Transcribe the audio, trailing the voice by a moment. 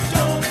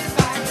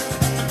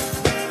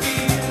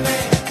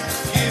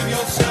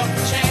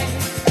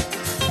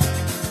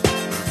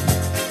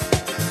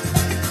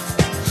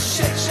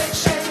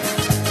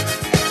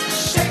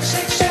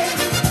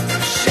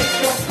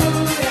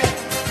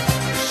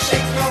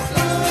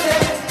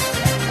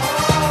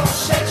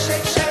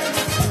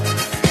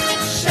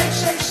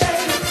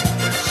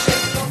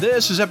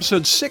This is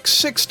episode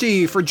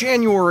 660 for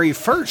January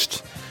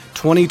 1st,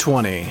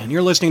 2020. And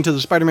you're listening to the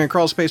Spider-Man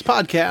Crawl Space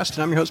podcast,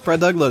 and I'm your host,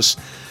 Brad Douglas.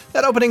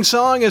 That opening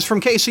song is from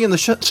Casey and the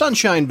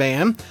Sunshine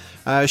Band.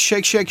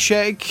 Shake, shake,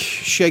 shake,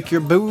 shake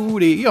your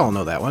booty. You all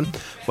know that one.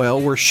 Well,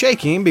 we're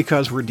shaking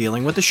because we're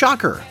dealing with the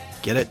shocker.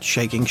 Get it?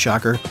 Shaking,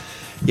 shocker.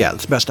 Yeah,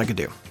 that's the best I could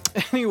do.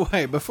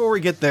 Anyway, before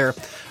we get there,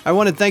 I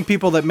want to thank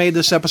people that made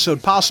this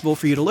episode possible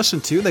for you to listen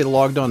to. They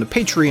logged on to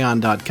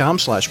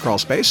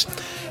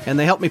patreon.com/crawlspace, and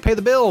they helped me pay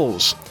the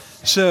bills.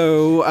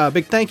 So, a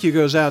big thank you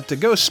goes out to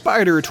Ghost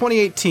Spider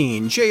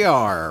 2018,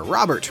 JR,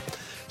 Robert,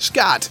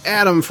 Scott,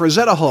 Adam,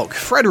 Frazetta Hulk,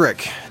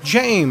 Frederick,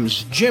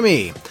 James,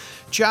 Jimmy,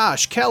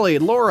 Josh, Kelly,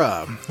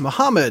 Laura,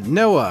 Muhammad,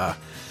 Noah,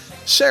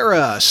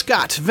 Sarah,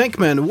 Scott,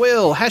 Vinkman,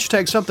 Will,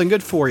 hashtag something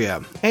good for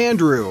you,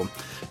 Andrew,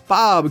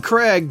 Bob,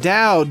 Craig,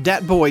 Dowd,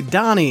 Datboy,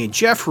 Donnie,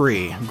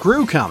 Jeffrey,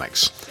 Gru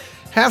Comics,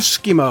 Half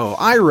Skimo,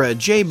 Ira,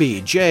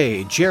 JB,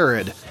 Jay,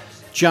 Jared,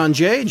 John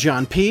J,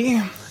 John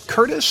P,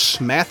 Curtis,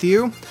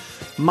 Matthew,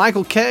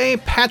 Michael K,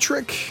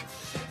 Patrick,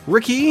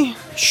 Ricky,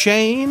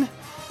 Shane,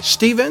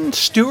 Steven,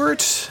 Stuart,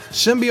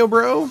 Symbio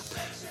Bro,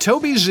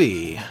 Toby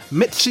Z,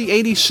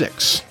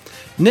 Mitzi86,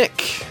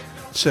 Nick.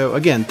 So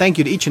again, thank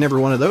you to each and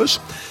every one of those.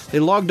 They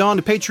logged on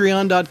to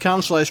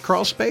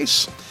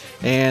patreon.com/crawlspace.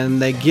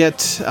 And they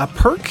get a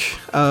perk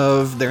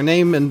of their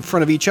name in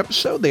front of each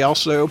episode. They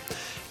also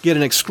get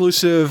an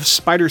exclusive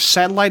Spider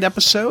Satellite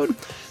episode.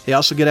 They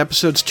also get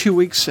episodes 2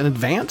 weeks in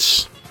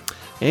advance.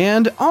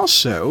 And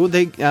also,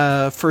 they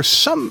for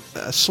some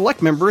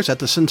select members at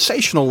the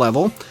sensational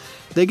level,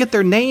 they get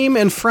their name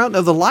in front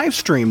of the live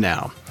stream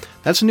now.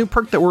 That's a new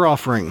perk that we're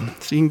offering.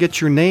 So you can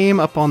get your name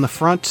up on the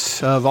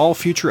front of all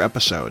future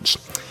episodes.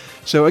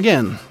 So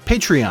again,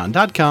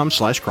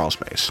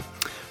 patreon.com/crawlspace.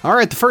 All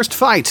right, the first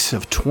fight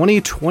of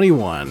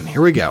 2021.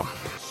 Here we go.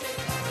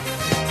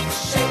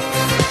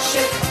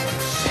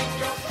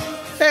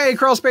 Hey,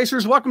 Crawl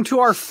Spacers, welcome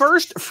to our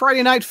first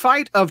Friday night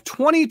fight of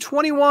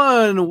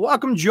 2021.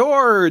 Welcome,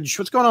 George.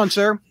 What's going on,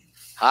 sir?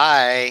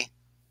 Hi.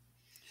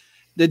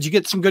 Did you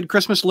get some good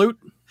Christmas loot?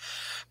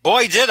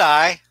 Boy, did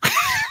I.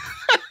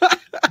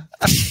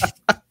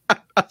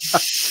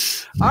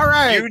 All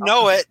right. You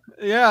know it.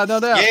 Yeah, no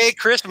doubt. Yay,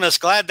 Christmas.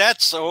 Glad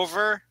that's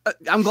over.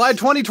 I'm glad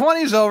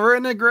 2020 is over.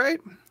 Isn't it great?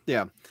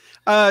 Yeah.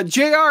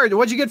 JR,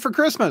 what'd you get for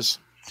Christmas?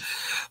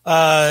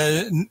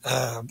 Well,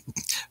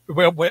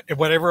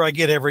 whatever I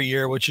get every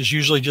year, which is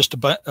usually just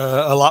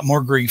a lot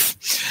more grief.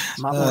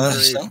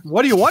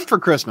 What do you want for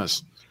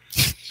Christmas?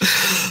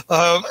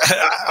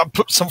 I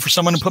put for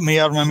someone to put me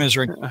out of my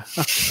misery.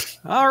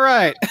 All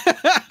right.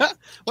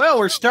 Well,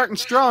 we're starting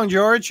strong,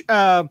 George.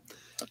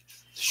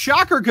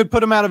 Shocker could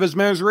put him out of his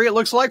misery, it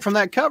looks like, from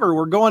that cover.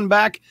 We're going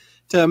back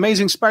to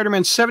Amazing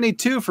Spider-Man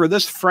 72 for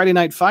this Friday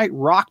night fight,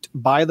 Rocked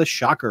by the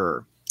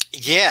Shocker.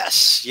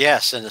 Yes.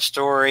 And a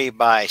story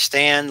by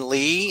Stan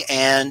Lee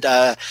and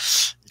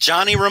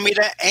Johnny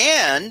Romita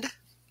and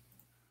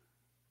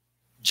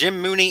Jim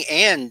Mooney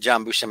and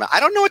John Buscema. I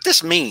don't know what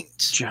this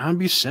means. John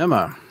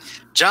Buscema,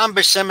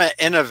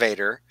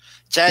 innovator.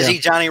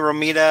 Jazzy, Johnny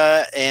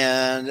Romita,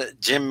 and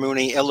Jim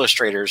Mooney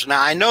illustrators. Now,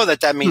 I know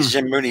that means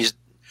Jim Mooney's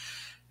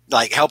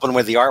like helping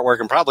with the artwork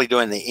and probably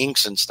doing the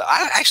inks and stuff.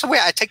 I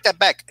take that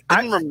back.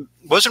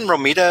 Wasn't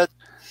Romita?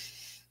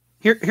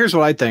 Here's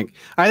what I think.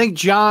 I think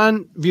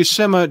John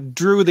Buscema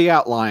drew the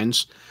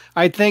outlines.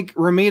 I think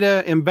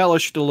Romita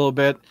embellished a little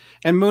bit,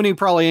 and Mooney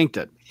probably inked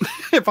it.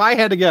 If I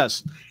had to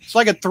guess, it's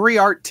like a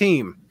 3-art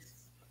team.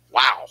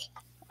 Wow,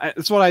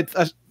 that's what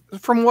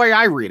from the way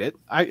I read it.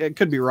 It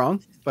could be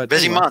wrong, but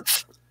busy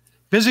month.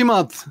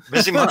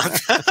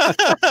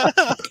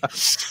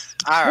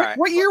 All right.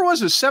 What year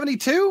was it?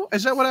 72?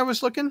 Is that what I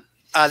was looking?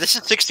 This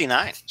is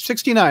 69.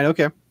 69.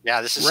 Okay.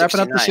 Yeah, this is wrapping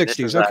 69. up the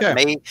 60s. Okay.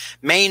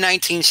 May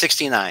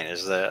 1969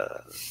 is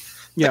the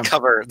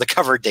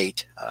cover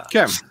date.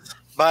 Okay.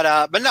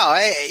 But no,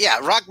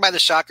 Rocked by the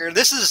Shocker.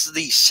 This is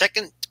the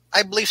second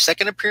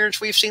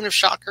appearance we've seen of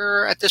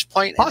Shocker at this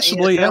point.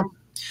 Possibly, yeah.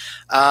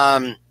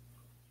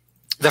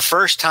 The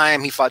first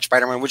time he fought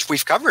Spider-Man, which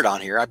we've covered on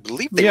here, I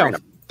believe they were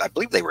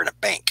in a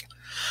bank.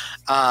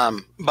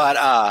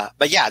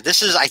 But yeah,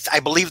 this is I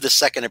believe the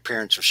second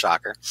appearance of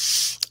Shocker.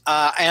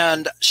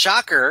 And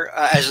Shocker,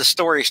 as the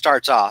story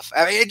starts off,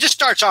 it just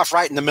starts off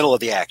right in the middle of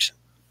the action.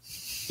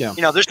 Yeah.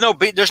 There's no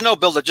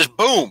build up, just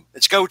boom,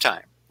 it's go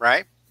time,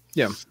 right?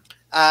 Yeah.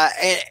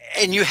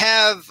 And you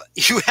have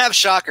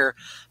Shocker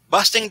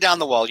busting down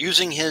the wall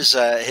using his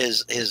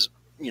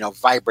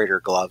vibrator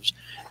gloves,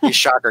 his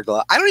Shocker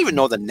glove. I don't even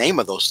know the name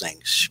of those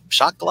things.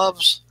 Shock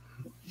gloves?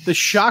 The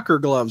Shocker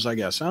gloves, I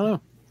guess. I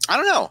don't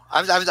know.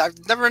 I've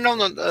never known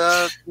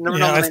the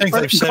known I think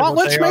they've said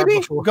gauntlets, maybe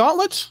before.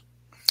 Gauntlets.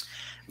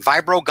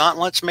 Vibro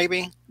gauntlets,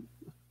 maybe.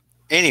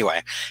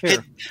 Anyway,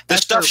 the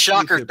stuff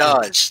Shocker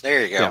does.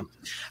 There you go.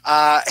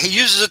 Yeah. He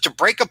uses it to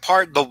break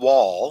apart the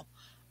wall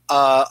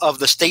of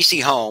the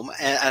Stacy home,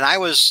 and I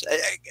was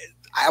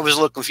a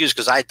little confused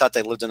because I thought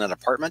they lived in an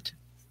apartment.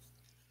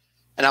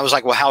 And I was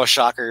like, well, how is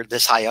Shocker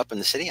this high up in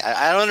the city?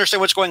 I don't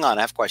understand what's going on.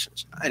 I have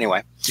questions.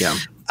 Anyway. Yeah.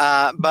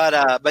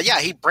 But yeah,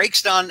 he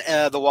breaks down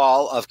the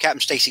wall of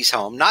Captain Stacy's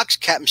home, knocks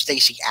Captain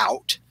Stacy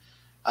out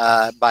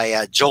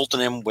by jolting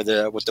him with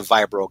the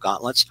vibro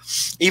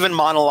gauntlets, even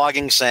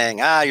monologuing, saying,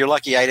 "You're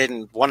lucky I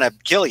didn't want to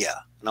kill you."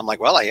 And I'm like,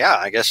 "Well, yeah,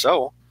 I guess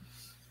so."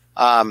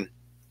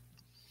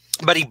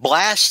 But he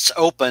blasts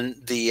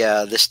open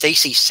the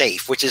Stacy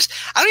safe, which is,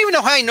 I don't even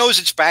know how he knows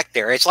it's back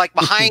there. It's like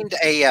behind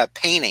a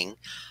painting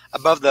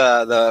above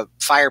the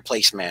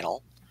fireplace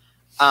mantle.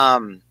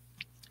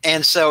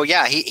 And so,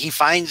 yeah, he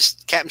finds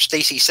Captain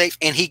Stacy's safe,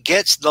 and he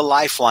gets the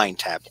Lifeline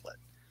tablet.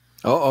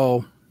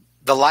 Uh-oh.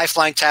 The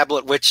Lifeline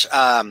tablet, which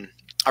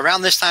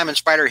around this time in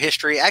Spider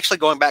history, actually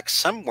going back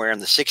somewhere in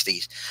the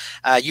 60s,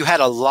 you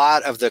had a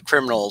lot of the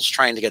criminals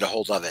trying to get a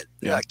hold of it.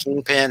 Yeah.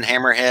 Kingpin,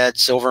 Hammerhead,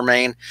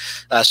 Silvermane.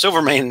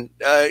 Silvermane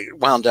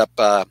wound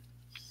up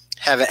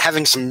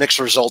having some mixed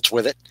results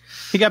with it.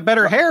 He got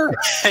better hair.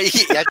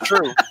 Yeah,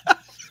 true.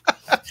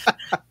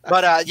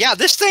 But yeah,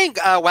 this thing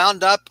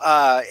wound up,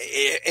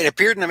 it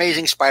appeared in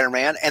Amazing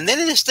Spider-Man, and then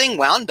this thing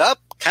wound up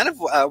kind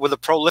of with a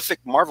prolific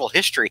Marvel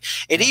history.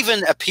 It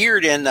even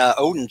appeared in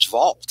Odin's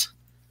Vault.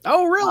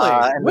 Oh, really?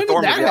 When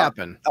did that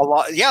happen?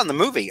 Yeah, in the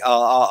movie,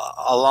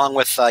 along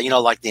with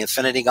like the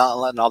Infinity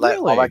Gauntlet and all that,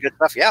 all that good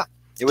stuff. Yeah,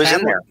 it was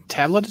in there.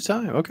 Tablet of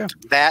Time. Okay.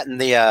 That and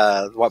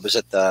the what was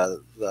it?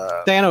 The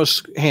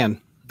Thanos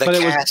hand. The but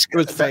cask. It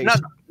was fake.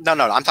 No.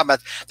 I'm talking about.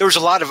 There was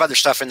a lot of other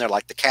stuff in there,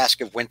 like the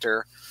Cask of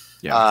Winter.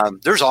 Yeah.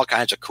 There's all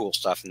kinds of cool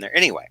stuff in there.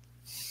 Anyway,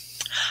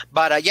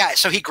 but yeah,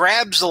 so he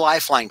grabs the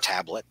Lifeline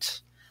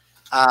tablet.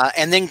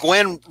 And then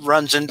Gwen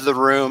runs into the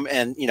room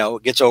and,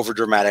 gets over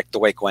dramatic the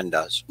way Gwen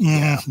does.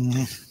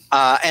 Mm-hmm.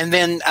 And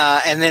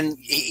then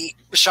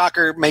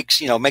Shocker makes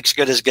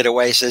good his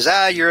getaway,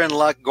 says, "You're in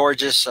luck,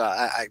 gorgeous.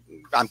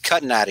 I'm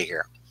cutting out of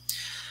here."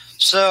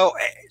 So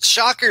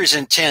Shocker's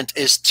intent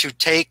is to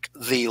take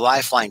the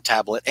Lifeline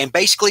tablet and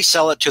basically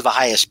sell it to the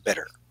highest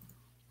bidder.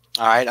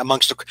 All right,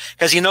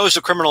 because he knows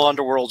the criminal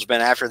underworld's been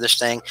after this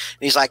thing, and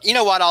he's like, you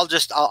know what?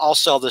 I'll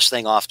sell this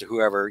thing off to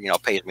whoever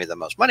pays me the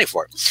most money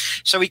for it.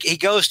 So he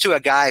goes to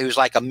a guy who's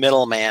like a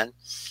middleman.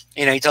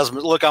 He tells him,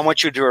 "Look, I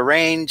want you to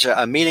arrange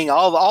a meeting,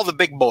 all the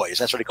big boys."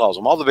 That's what he calls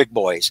them, all the big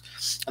boys.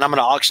 And I'm going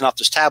to auction off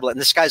this tablet.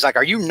 And this guy's like,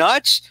 "Are you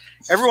nuts?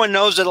 Everyone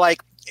knows that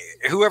like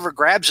whoever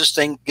grabs this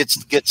thing gets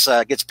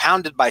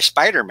pounded by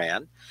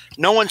Spider-Man.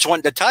 No one's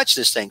wanting to touch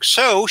this thing."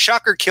 So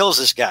Shocker kills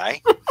this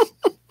guy.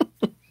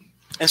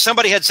 And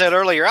somebody had said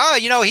earlier,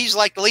 he's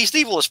like the least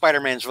evil of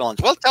Spider-Man's villains.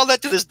 Well, tell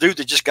that to this dude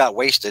that just got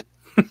wasted.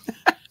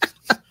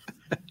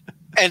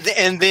 and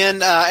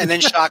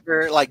then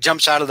Shocker like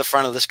jumps out of the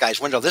front of this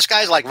guy's window. This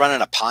guy's like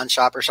running a pawn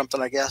shop or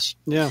something, I guess.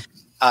 Yeah.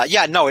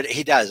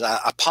 He does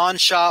a pawn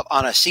shop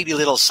on a seedy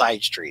little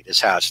side street is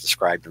how it's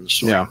described in the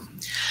story. Yeah.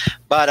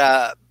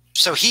 But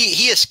so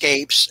he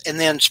escapes, and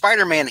then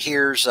Spider-Man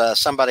hears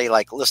somebody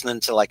like listening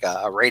to like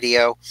a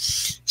radio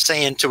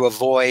saying to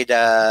avoid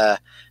the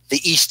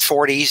East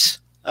 40s.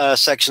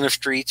 Section of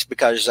streets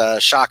because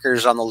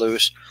Shocker's on the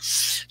loose.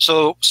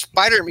 So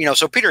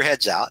so Peter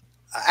heads out.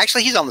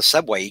 Actually, he's on the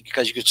subway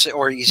because you could see,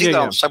 or he's either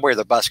on the subway or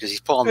the bus because he's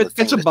pulling the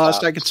thing. It's a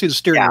bus. I can see the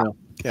steering wheel.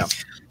 Yeah.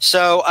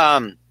 So,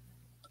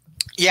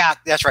 yeah,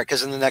 that's right.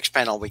 Because in the next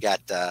panel, we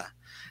got the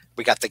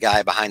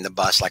guy behind the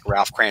bus, like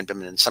Ralph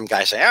Cramden, and some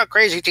guy saying, "Oh,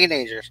 crazy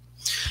teenagers."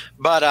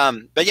 But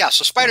yeah.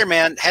 So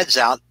Spider-Man heads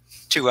out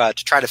to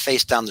try to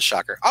face down the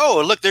Shocker.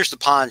 Oh, look, there's the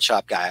pawn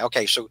shop guy.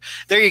 Okay, so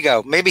there you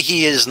go. Maybe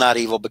he is not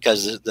evil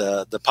because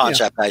the pawn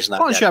shop guy's not.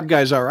 Pawn shop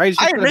guy's all right.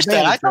 I missed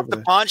that. I thought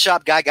the pawn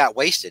shop guy got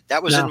wasted.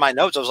 That was in my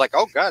notes. I was like,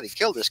 oh god, he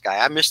killed this guy.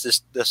 I missed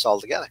this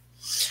altogether.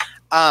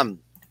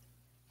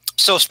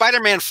 So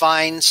Spider-Man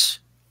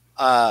finds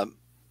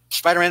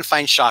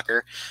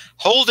Shocker.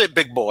 Hold it,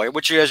 big boy.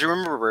 Which you guys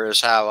remember is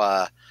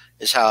how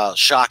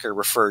Shocker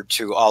referred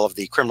to all of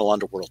the criminal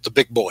underworld, the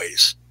big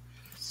boys.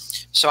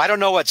 So I don't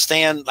know what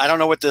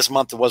this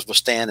month was with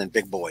Stan and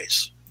Big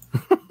Boys.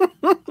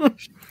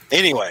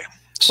 Anyway,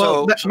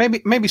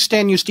 maybe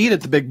Stan used to eat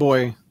at the Big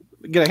Boy,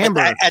 get a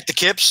hamburger at the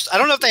Kips. I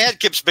don't know if they had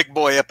Kips Big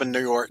Boy up in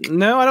New York.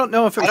 No, I don't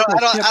know if it was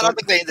I don't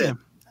think they did.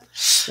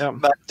 Yeah.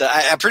 But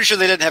I'm pretty sure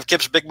they didn't have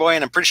Kips Big Boy,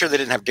 and I'm pretty sure they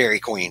didn't have Dairy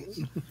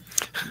Queen.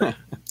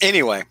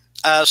 Anyway,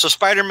 so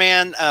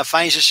Spider-Man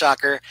finds the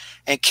Shocker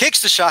and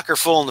kicks the Shocker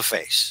full in the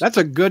face. That's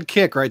a good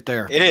kick right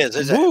there. It is.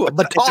 It's a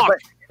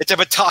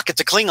batok.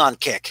 It's a Klingon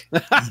kick.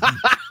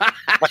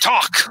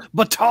 Batok.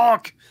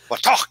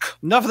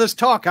 Enough of this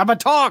talk. I'm a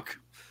talk.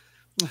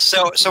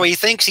 So he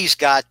thinks he's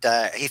got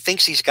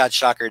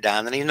Shocker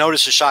down, and he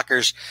notices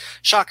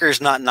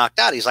Shocker's not knocked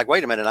out. He's like,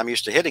 wait a minute, I'm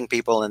used to hitting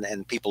people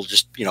and people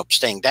just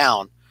staying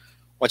down.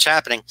 What's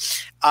happening?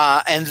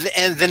 And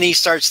then he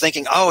starts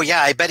thinking, oh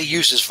yeah, I bet he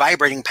uses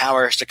vibrating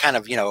powers to kind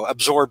of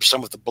absorb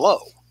some of the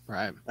blow.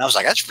 Right. And I was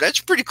like,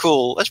 that's pretty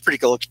cool. That's a pretty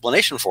cool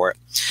explanation for it.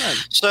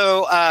 Right.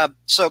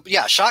 So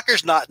yeah,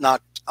 Shocker's not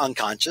knocked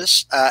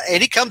unconscious,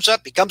 and he comes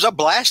up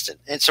blasting.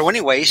 And so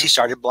anyways, he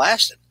started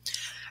blasting.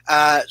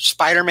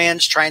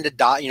 Spider-Man's trying to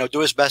do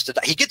his best to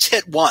die. He gets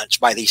hit once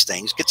by these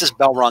things, gets his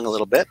bell rung a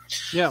little bit.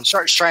 Yeah.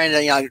 Starts trying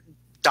to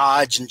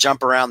dodge and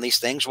jump around these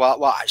things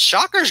while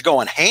Shocker's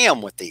going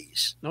ham with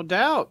these. No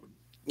doubt.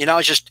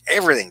 It's just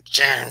everything.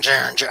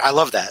 I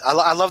love that.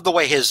 I love the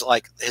way his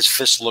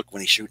fists look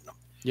when he's shooting them.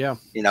 Yeah.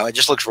 It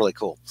just looks really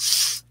cool.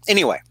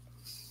 Anyway,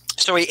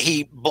 so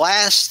he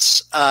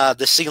blasts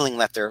the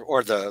ceiling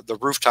or the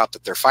rooftop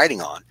that they're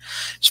fighting on.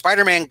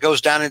 Spider-Man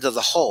goes down into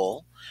the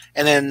hole,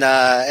 and then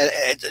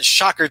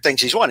Shocker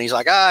thinks he's won. He's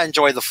like,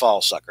 enjoy the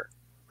fall, sucker.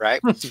 Right?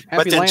 But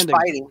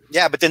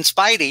then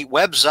Spidey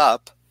webs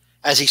up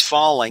as he's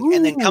falling,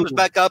 and then comes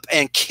back up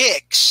and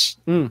kicks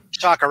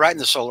Shocker right in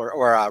the solar,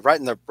 or right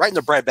in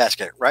the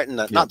breadbasket, right in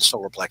the not the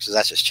solar plexus,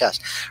 that's his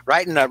chest,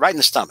 right in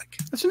the stomach.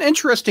 That's an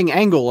interesting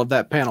angle of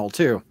that panel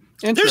too.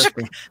 There's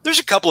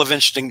a couple of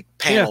interesting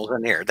panels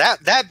in here.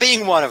 That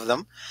being one of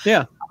them.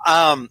 Yeah.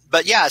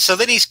 But yeah, so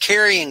then he's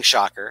carrying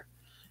Shocker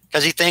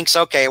because he thinks,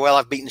 okay, well,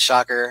 I've beaten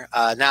Shocker.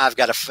 Now I've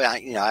got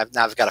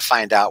to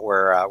find out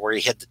where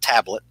he hid the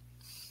tablet.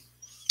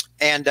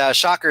 And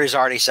Shocker has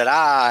already said,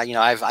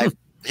 I've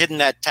hidden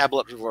that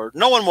tablet before.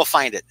 No one will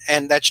find it.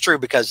 And that's true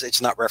because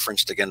it's not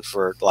referenced again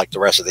for like the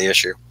rest of the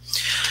issue.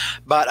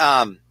 But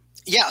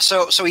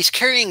so he's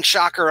carrying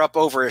Shocker up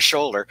over his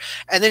shoulder.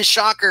 And then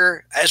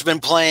Shocker has been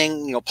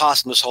playing,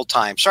 possum this whole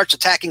time, starts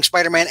attacking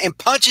Spider-Man and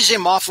punches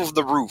him off of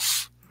the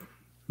roof.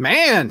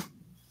 Man,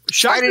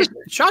 Shocker's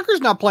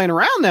not playing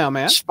around now,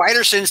 man.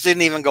 Spider Sense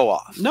didn't even go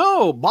off.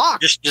 No,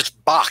 Bach.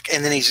 Just Bach,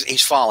 and then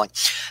he's falling.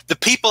 The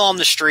people on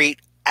the street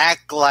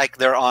act like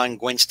they're on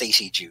Gwen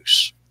Stacy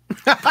juice.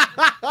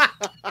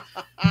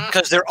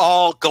 Because they're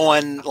all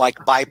going like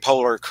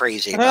bipolar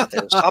crazy about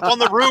this. Up on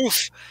the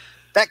roof,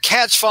 that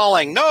cat's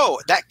falling. No,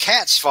 that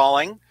cat's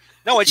falling.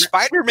 No, it's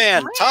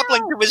Spider-Man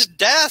toppling to his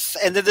death.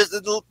 And then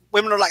the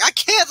women are like, I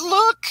can't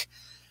look.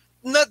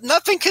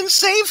 Nothing can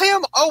save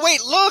him. Oh,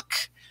 wait, look.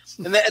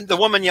 And then the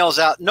woman yells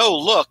out, no,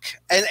 look.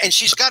 And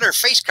she's got her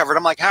face covered.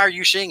 I'm like, how are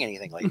you seeing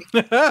anything, lady?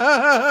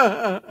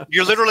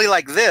 You're literally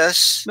like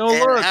this. No,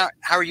 look.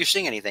 How are you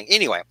seeing anything?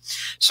 Anyway,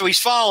 so he's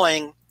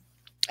falling.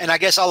 And I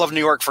guess all of New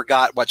York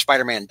forgot what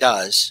Spider-Man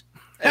does.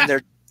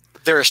 And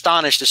they're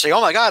astonished to say,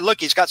 oh, my God,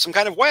 look, he's got some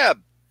kind of web.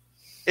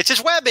 It's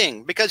his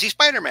webbing because he's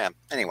Spider-Man.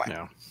 Anyway.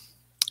 No.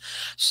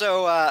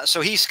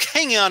 So he's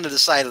hanging onto the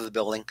side of the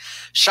building.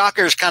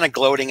 Shocker's kind of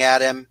gloating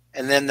at him.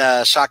 And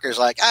then Shocker's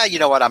like, you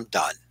know what? I'm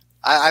done.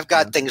 I've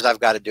got things I've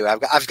got to do.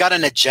 I've got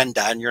an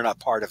agenda, and you're not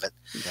part of it.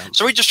 Yeah.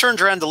 So he just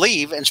turns around to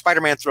leave, and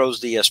Spider-Man throws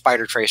the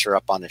Spider Tracer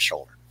up on his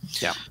shoulder.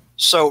 Yeah.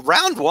 So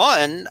round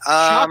one.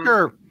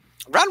 Shocker.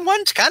 Round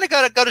one's kind of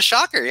got to go to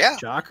Shocker, yeah.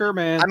 Shocker,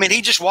 man. I mean,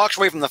 he just walks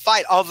away from the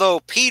fight, although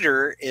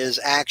Peter is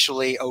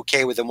actually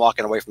okay with him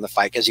walking away from the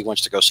fight because he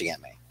wants to go see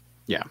Aunt May.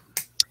 Yeah.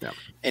 Yeah.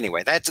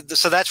 Anyway,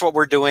 that's what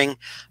we're doing.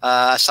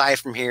 Aside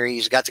from here,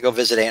 he's got to go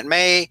visit Aunt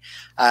May.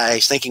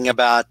 He's thinking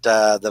about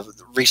the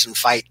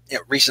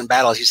recent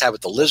battles he's had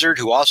with the Lizard,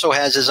 who also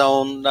has his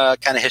own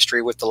kind of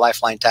history with the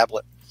Lifeline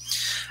tablet.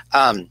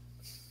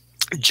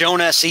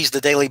 Jonah sees the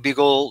Daily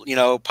Bugle,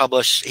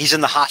 published. He's in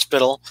the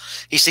hospital.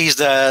 He sees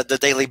the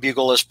Daily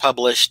Bugle has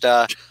published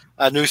a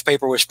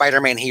newspaper with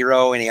Spider-Man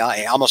Hero, and he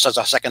almost has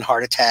a second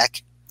heart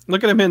attack.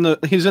 Look at him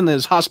he's in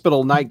his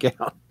hospital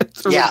nightgown.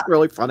 It's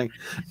really funny.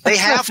 They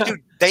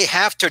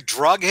have to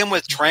drug him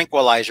with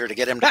tranquilizer to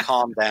get him to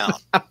calm down.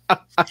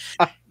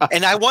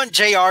 And I want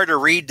JR to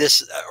read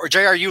this. Or JR,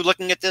 are you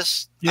looking at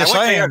this? Yes,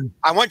 I am.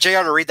 I want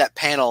JR to read that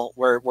panel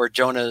where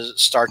Jonah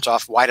starts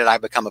off, why did I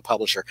become a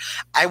publisher?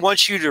 I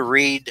want you to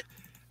read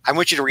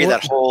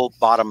that whole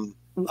bottom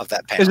of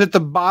that panel. Is it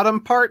the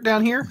bottom part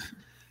down here?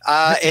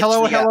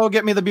 Hello,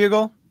 get me the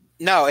bugle?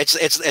 No, it's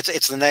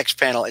the next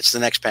panel. It's the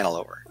next panel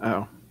over.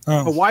 Oh.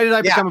 But why did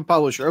I become a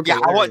publisher? Okay. Yeah,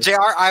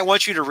 I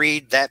want you to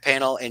read that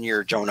panel in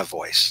your Jonah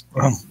voice.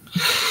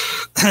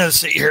 Let's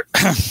see here.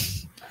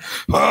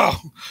 Why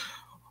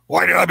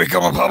did I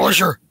become a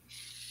publisher?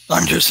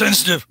 I'm too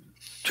sensitive,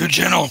 too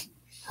gentle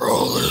for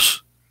all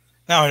this.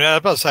 Now, I was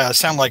about to say I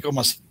sound like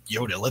almost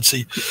Yoda. Let's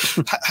see.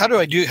 How do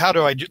I do?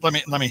 Let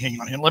me hang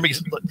on here.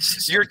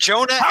 You're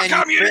Jonah. How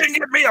come you didn't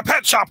get me a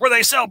pet shop where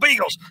they sell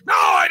beagles? No,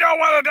 I don't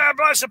want to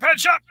bless a pet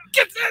shop.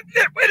 Get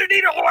that witted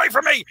needle away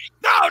from me.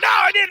 No,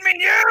 I didn't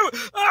mean you.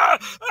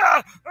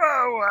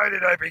 Why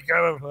did I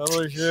become a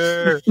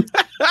publisher?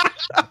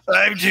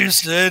 I'm too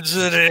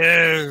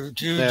sensitive,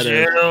 too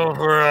gentle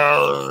for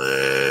all of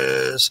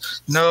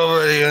this.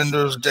 Nobody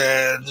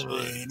understands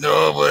me.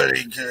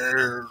 Nobody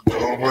cares.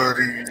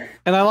 Nobody.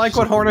 And I like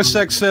what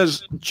Hornacek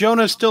says.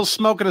 Jonah's still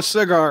smoking a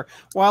cigar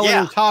while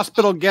in his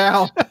hospital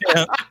gown.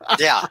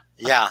 Yeah.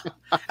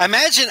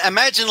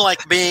 Imagine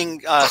like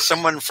being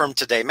someone from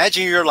today.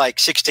 Imagine you're like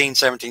 16,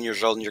 17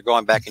 years old and you're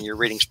going back and you're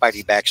reading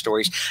Spidey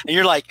backstories and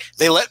you're like,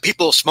 they let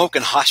people smoke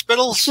in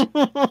hospitals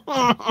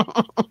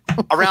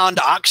around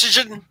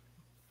oxygen.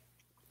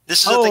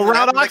 This is a thing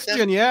around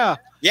oxygen, yeah.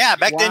 Yeah,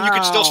 back then you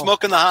could still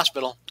smoke in the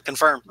hospital.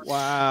 Confirmed.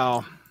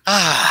 Wow.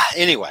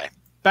 Anyway.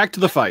 Back to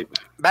the fight.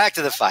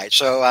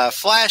 So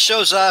Flash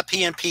shows up.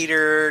 He and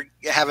Peter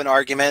have an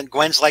argument.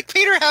 Gwen's like,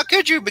 Peter, how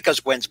could you? Because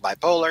Gwen's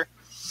bipolar.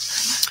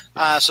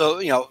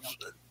 So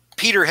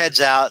Peter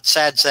heads out.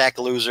 Sad sack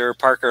loser.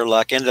 Parker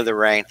Luck into the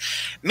rain.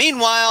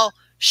 Meanwhile,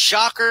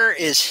 Shocker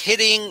is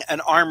hitting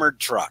an armored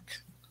truck.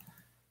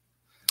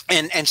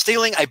 and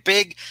stealing a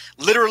big,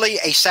 literally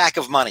a sack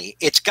of money.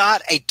 It's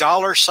got a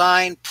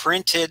 $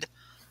 printed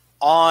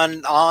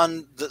on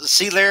the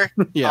see there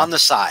on the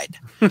side.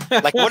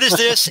 Like, what is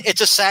this?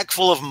 It's a sack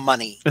full of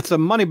money. It's a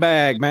money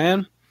bag,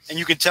 man. And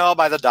you can tell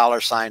by the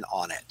 $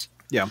 on it.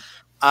 Yeah.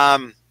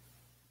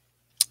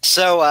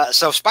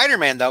 So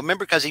Spider-Man, though,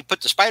 remember, because he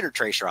put the spider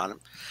tracer on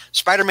him,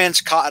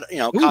 Spider-Man's caught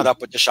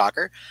up with the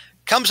Shocker,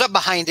 comes up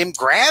behind him,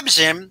 grabs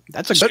him.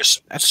 That's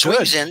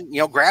swings in,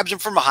 grabs him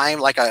from behind,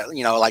 like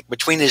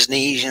between his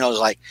knees,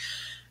 like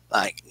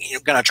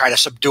gonna try to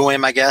subdue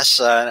him, I guess,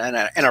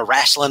 in a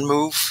wrestling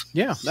move.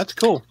 Yeah, that's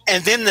cool.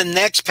 And then the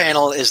next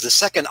panel is the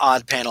second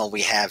odd panel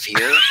we have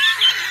here,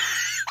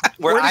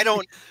 where I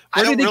don't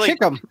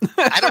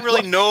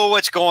really know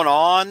what's going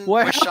on.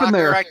 What with happened Shocker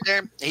there? right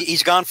there?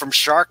 He's gone from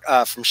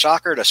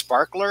Shocker to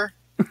Sparkler.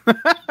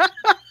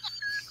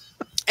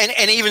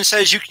 And he even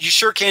says, you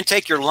sure can't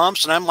take your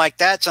lumps. And I'm like,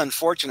 that's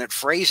unfortunate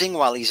phrasing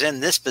while he's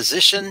in this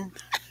position.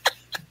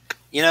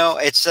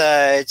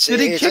 Did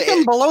he kick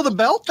him below the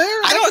belt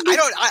there? I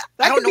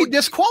don't know. Be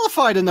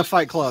disqualified in the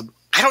Fight Club.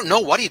 I don't know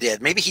what he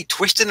did. Maybe he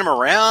twisted him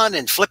around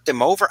and flipped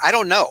him over. I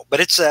don't know.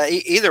 But it's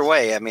either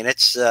way. I mean,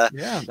 it's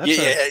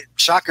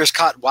Shocker's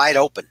caught wide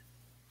open.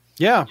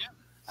 Yeah.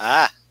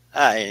 I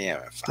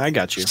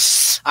got you.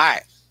 All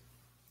right.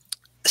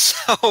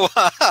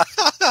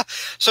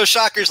 So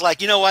Shocker's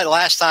like, you know what?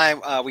 Last time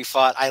we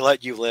fought, I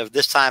let you live.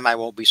 This time I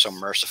won't be so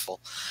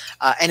merciful.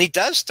 And he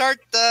does start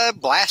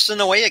blasting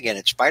away again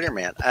at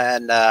Spider-Man.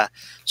 And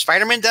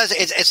Spider-Man does.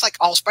 It's like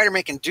all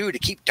Spider-Man can do to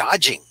keep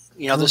dodging.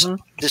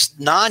 This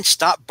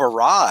nonstop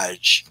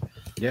barrage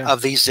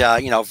of these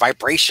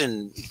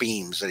vibration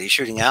beams that he's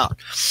shooting out.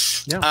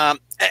 Yeah.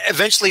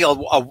 Eventually,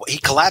 he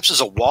collapses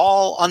a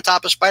wall on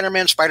top of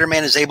Spider-Man.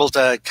 Spider-Man is able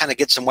to kind of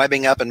get some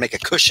webbing up and make a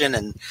cushion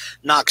and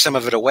knock some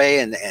of it away.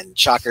 And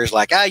Shocker's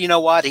like, you know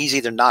what? He's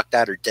either knocked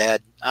out or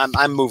dead.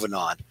 I'm moving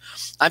on.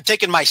 I'm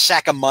taking my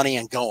sack of money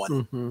and going.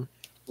 Mm-hmm.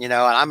 And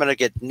I'm going to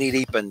get knee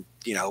deep in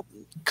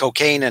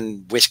cocaine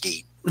and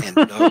whiskey and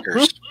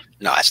hookers.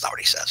 No, that's not what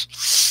he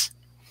says.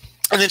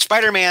 And then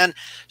Spider-Man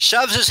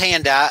shoves his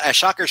hand out as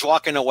Shocker's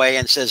walking away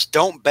and says,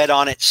 "Don't bet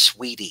on it,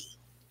 sweetie."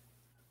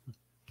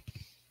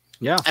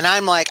 Yeah. And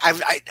I'm like,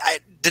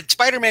 did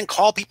Spider-Man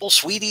call people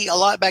sweetie a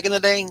lot back in the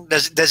day?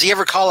 Does he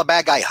ever call a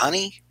bad guy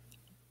honey?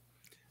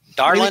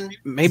 Darling?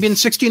 Maybe in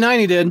 1969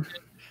 he did.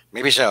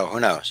 Maybe so.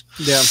 Who knows?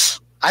 Yeah.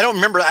 I don't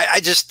remember.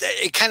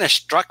 It kind of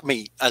struck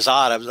me as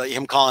odd. I was like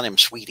him calling him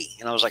sweetie.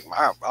 And I was like,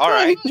 all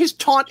right. He's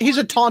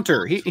a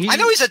taunter. I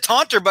know he's a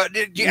taunter, but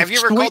have you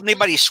ever called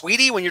anybody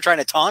sweetie when you're trying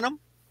to taunt them?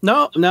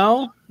 No.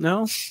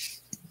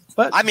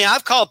 But I mean,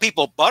 I've called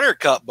people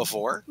buttercup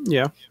before.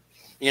 Yeah.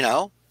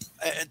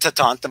 To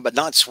taunt them, but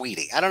not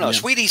sweetie. I don't know.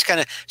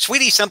 Yeah.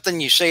 Sweetie's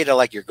something you say to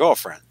like your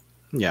girlfriend.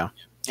 Yeah.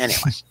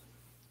 Anyway,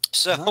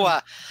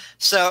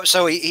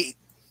 so he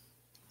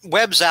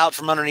webs out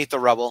from underneath the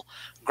rubble,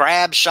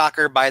 grabs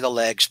Shocker by the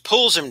legs,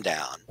 pulls him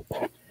down,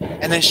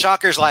 and then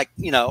Shocker's like,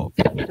 you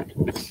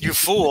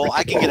fool!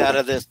 I can get out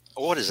of this.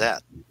 What is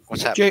that?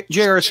 What's happening?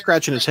 JR is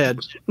scratching his head.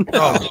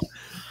 Oh.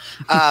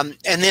 And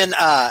then,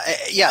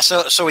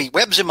 so he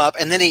webs him up,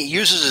 and then he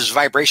uses his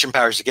vibration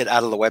powers to get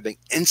out of the webbing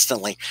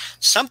instantly.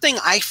 Something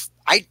I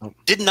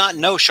did not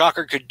know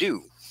Shocker could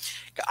do.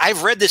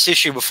 I've read this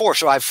issue before,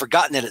 so I've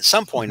forgotten it at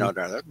some point or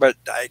another. But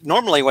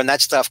normally, when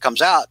that stuff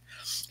comes out,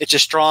 it's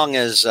as strong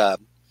as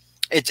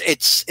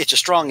it's as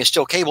strong as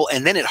steel cable,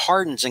 and then it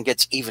hardens and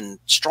gets even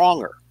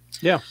stronger.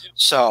 Yeah.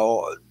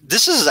 So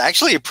this is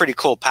actually a pretty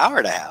cool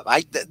power to have.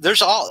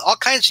 There's all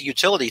kinds of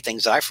utility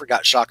things that I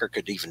forgot Shocker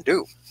could even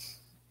do.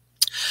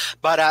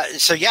 But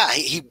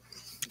he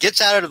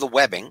gets out of the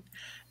webbing,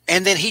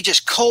 and then he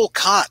just cold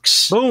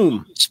cocks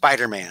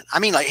Spider-Man. I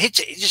mean, like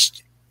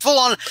just full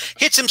on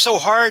hits him so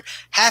hard,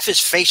 half his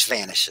face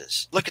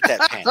vanishes. Look at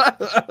that panel.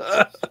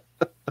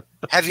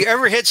 Have you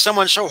ever hit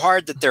someone so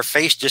hard that their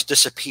face just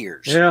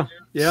disappears? Yeah.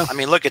 I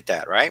mean, look at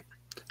that, right?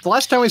 The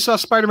last time we saw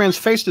Spider-Man's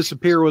face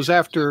disappear was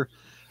after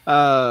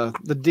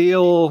the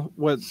deal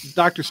with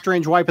Doctor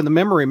Strange wiping the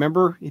memory.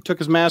 Remember, he took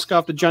his mask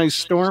off to Johnny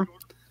Storm.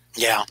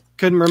 Yeah.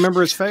 Couldn't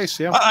remember his face.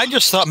 Yeah. I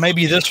just thought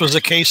maybe this was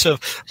a case of,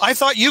 I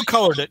thought you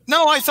colored it.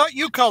 No, I thought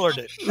you colored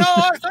it. No,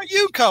 I thought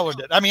you colored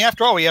it. I mean,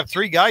 after all, we have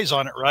 3 guys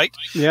on it, right?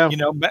 Yeah.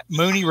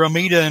 Mooney,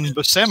 Romita, and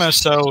Buscema.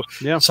 So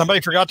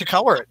somebody forgot to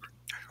color it.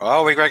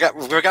 Oh, we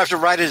got to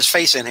write his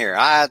face in here.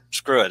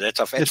 Screw it. It's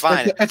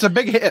fine. It's a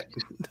big hit.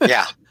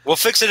 Yeah. We'll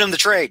fix it in the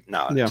trade.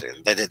 No,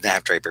 they didn't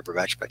have trade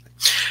paperbacks back then.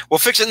 We'll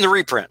fix it in the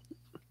reprint.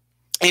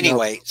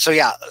 Anyway,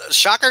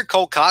 Shocker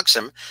cold cocks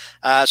him.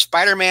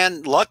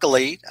 Spider-Man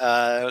luckily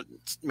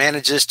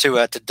manages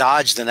to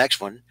dodge the next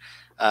one.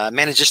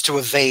 Manages to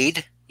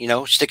evade,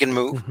 stick and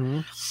move.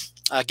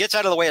 Mm-hmm. Gets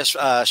out of the way as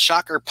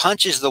Shocker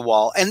punches the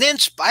wall, and then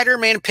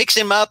Spider-Man picks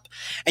him up,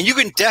 and you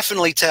can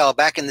definitely tell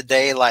back in the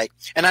day,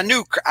 and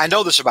I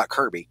know this about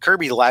Kirby.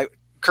 Kirby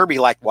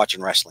liked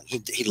watching wrestling.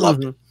 He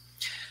loved it.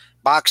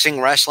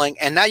 Boxing, wrestling,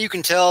 and now you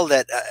can tell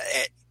that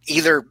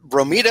either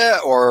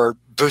Romita or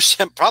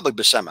probably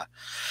Buscema,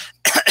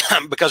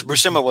 because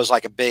Buscema was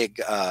like a big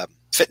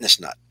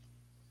fitness nut.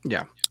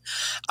 Yeah.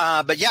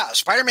 But yeah,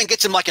 Spider-Man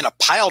gets him like in a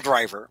pile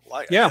driver.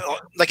 Like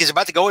he's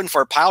about to go in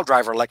for a pile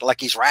driver, like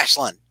he's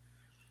wrestling.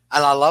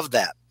 And I love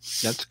that.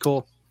 That's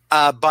cool.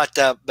 But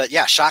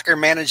yeah, Shocker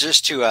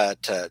manages to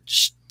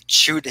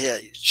shoot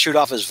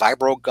off his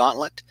vibro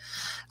gauntlet.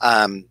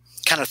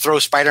 Kind of throw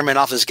Spider-Man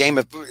off his game.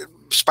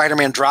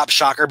 Spider-Man drops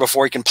Shocker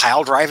before he can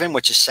pile drive him,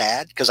 which is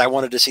sad because I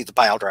wanted to see the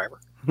pile driver.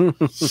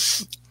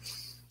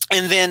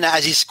 And then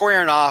as he's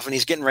squaring off and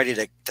he's getting ready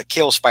to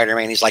kill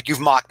Spider-Man, he's like, "You've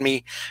mocked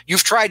me.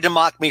 You've tried to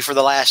mock me for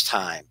the last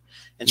time."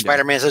 And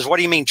Spider-Man says, "What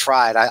do you mean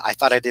tried? I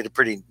thought I did a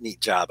pretty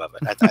neat job of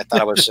it. I thought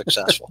I was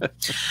successful."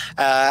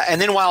 And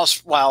then while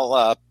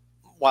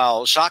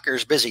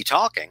Shocker's busy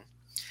talking,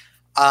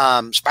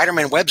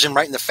 Spider-Man webs him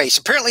right in the face.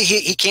 Apparently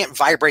he can't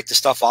vibrate the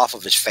stuff off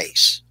of his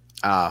face.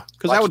 Because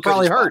that would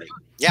probably hurt.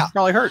 Yeah.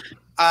 Probably hurt.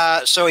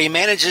 So he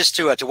manages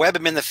to web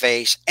him in the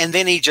face, and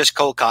then he just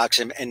cold cocks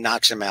him and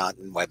knocks him out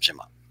and webs him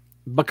up.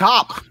 The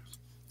cop.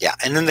 Yeah.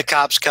 And then the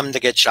cops come to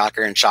get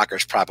Shocker, and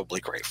Shocker's probably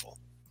grateful.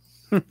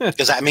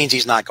 Because that means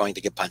he's not going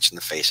to get punched in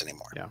the face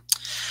anymore.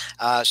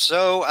 Yeah.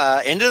 So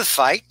into the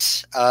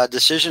fight,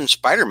 decision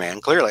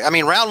Spider-Man, clearly. I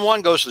mean, round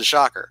 1 goes to the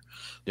Shocker.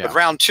 Yeah. But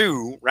round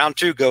two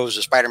goes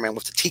to Spider-Man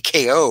with the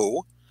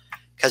TKO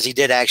because he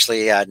did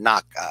actually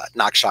knock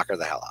Shocker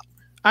the hell out.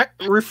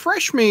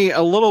 Refresh me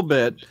a little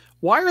bit.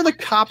 Why are the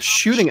cops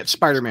shooting at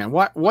Spider-Man?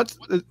 What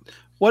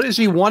is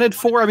he wanted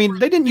for? I mean,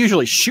 they didn't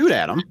usually shoot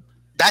at him.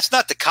 That's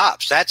not the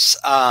cops. That's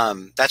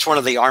one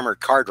of the armored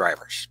car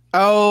drivers.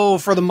 Oh,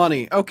 for the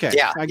money. Okay.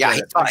 Yeah.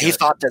 He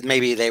thought that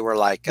maybe they were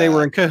like they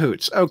were in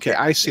cahoots. Okay,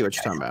 I see what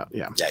you're talking about.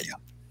 Yeah. Yeah.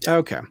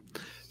 Okay.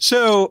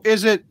 So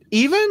is it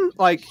even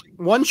like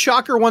one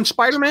Shocker, one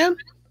Spider-Man?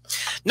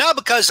 No,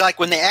 because like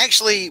when they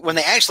actually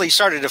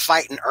started to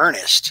fight in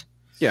earnest.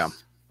 Yeah.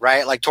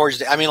 Right. Like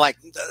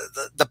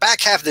the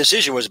back half of this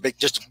issue was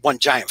just one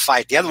giant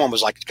fight. The other one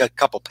was like a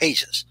couple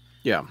pages.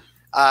 Yeah.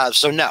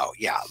 So no.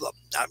 Yeah.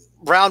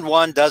 Round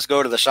 1 does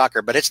go to the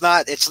Shocker, but it's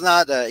not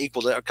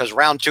equal to, because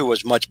round 2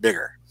 was much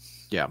bigger.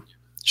 Yeah.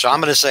 So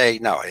I'm going to say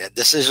no.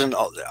 This isn't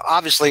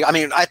obviously. I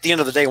mean, at the end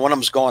of the day, one of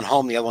them's going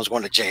home, the other one's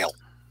going to jail.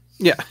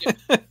 Yeah.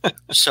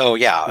 So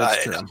yeah,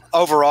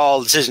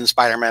 overall decision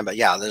Spider-Man, but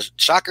yeah, the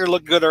Shocker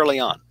looked good early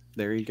on.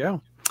 There you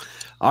go.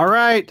 All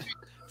right.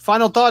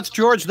 Final thoughts,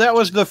 George. That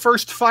was the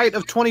first fight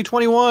of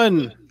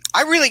 2021.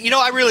 I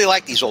really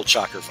like these old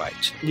Shocker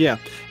fights. Yeah.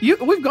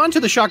 We've gone to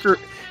the Shocker.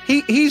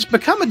 He's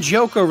become a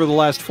joke over the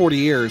last 40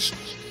 years,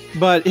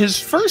 but his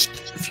first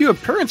few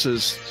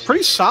appearances,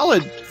 pretty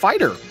solid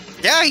fighter.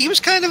 Yeah, he was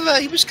kind of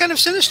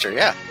sinister.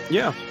 Yeah.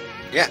 Yeah.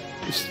 Yeah.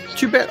 It's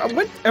too bad.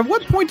 At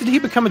what point did he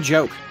become a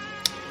joke?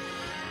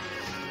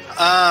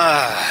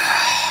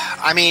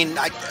 I mean,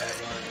 I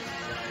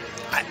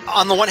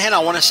on the one hand, I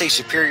want to say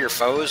superior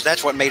foes.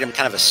 That's what made him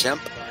kind of a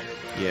simp.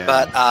 Yeah.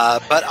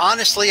 But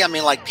honestly, I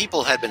mean, like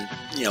people had been,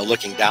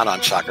 looking down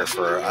on Shocker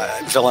for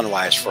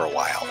villain-wise for a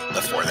while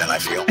before then. I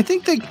feel. I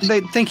think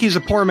they think he's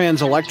a poor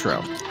man's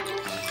Electro.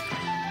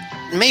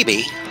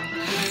 Maybe.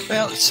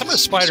 Well, some of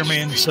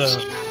Spider-Man's.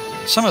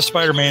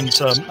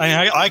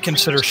 I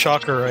consider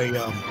Shocker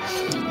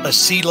a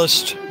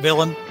C-list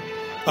villain.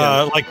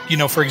 Yeah.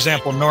 For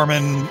example,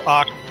 Norman,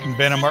 Ock, and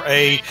Venom are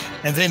A,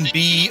 and then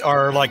B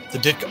are like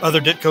the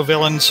other Ditko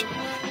villains,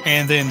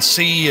 and then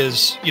C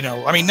is,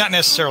 not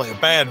necessarily a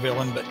bad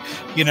villain, but,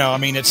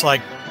 it's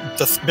like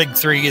the big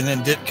 3 and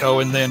then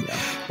Ditko, and then,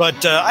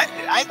 but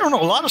I don't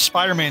know, a lot of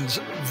Spider-Man's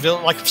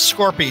villain, like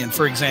Scorpion,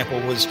 for example,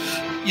 was,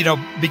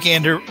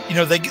 began to,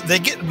 they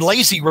get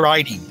lazy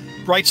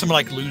writes them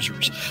like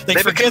losers. They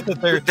forget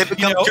that they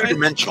become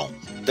two-dimensional.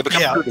 They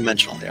become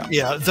two-dimensional.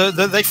 Yeah.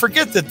 They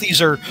forget that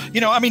these are,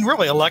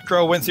 really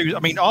Electro went through,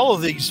 all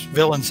of these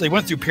villains, they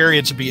went through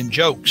periods of being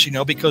jokes,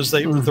 because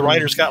the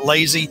writers got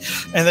lazy,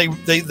 and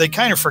they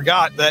kind of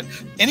forgot that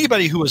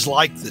anybody who was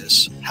like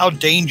this, how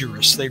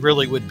dangerous they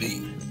really would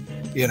be,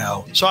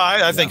 So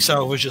I think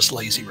so. It was just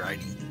lazy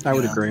writing. I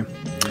would agree.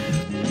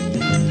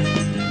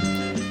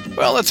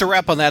 Well, that's a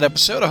wrap on that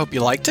episode. I hope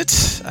you liked it.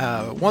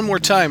 One more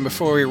time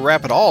before we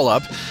wrap it all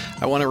up,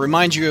 I want to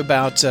remind you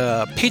about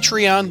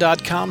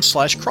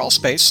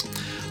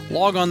patreon.com/crawlspace.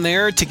 Log on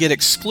there to get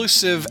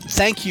exclusive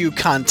thank you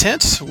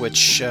content,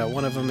 which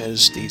one of them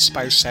is the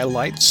Spider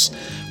Satellites,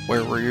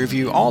 where we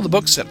review all the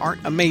books that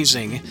aren't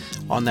amazing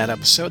on that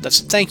episode.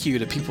 That's a thank you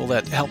to people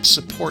that help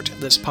support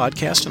this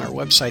podcast and our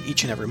website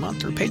each and every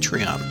month through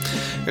Patreon.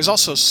 There's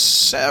also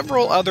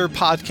several other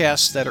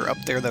podcasts that are up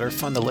there that are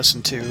fun to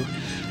listen to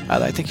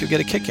that I think you'll get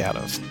a kick out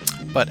of.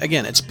 But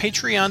again, it's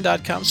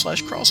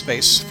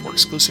patreon.com/crawlspace for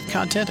exclusive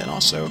content and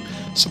also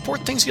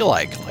support things you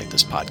like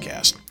this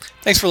podcast.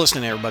 Thanks for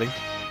listening, everybody.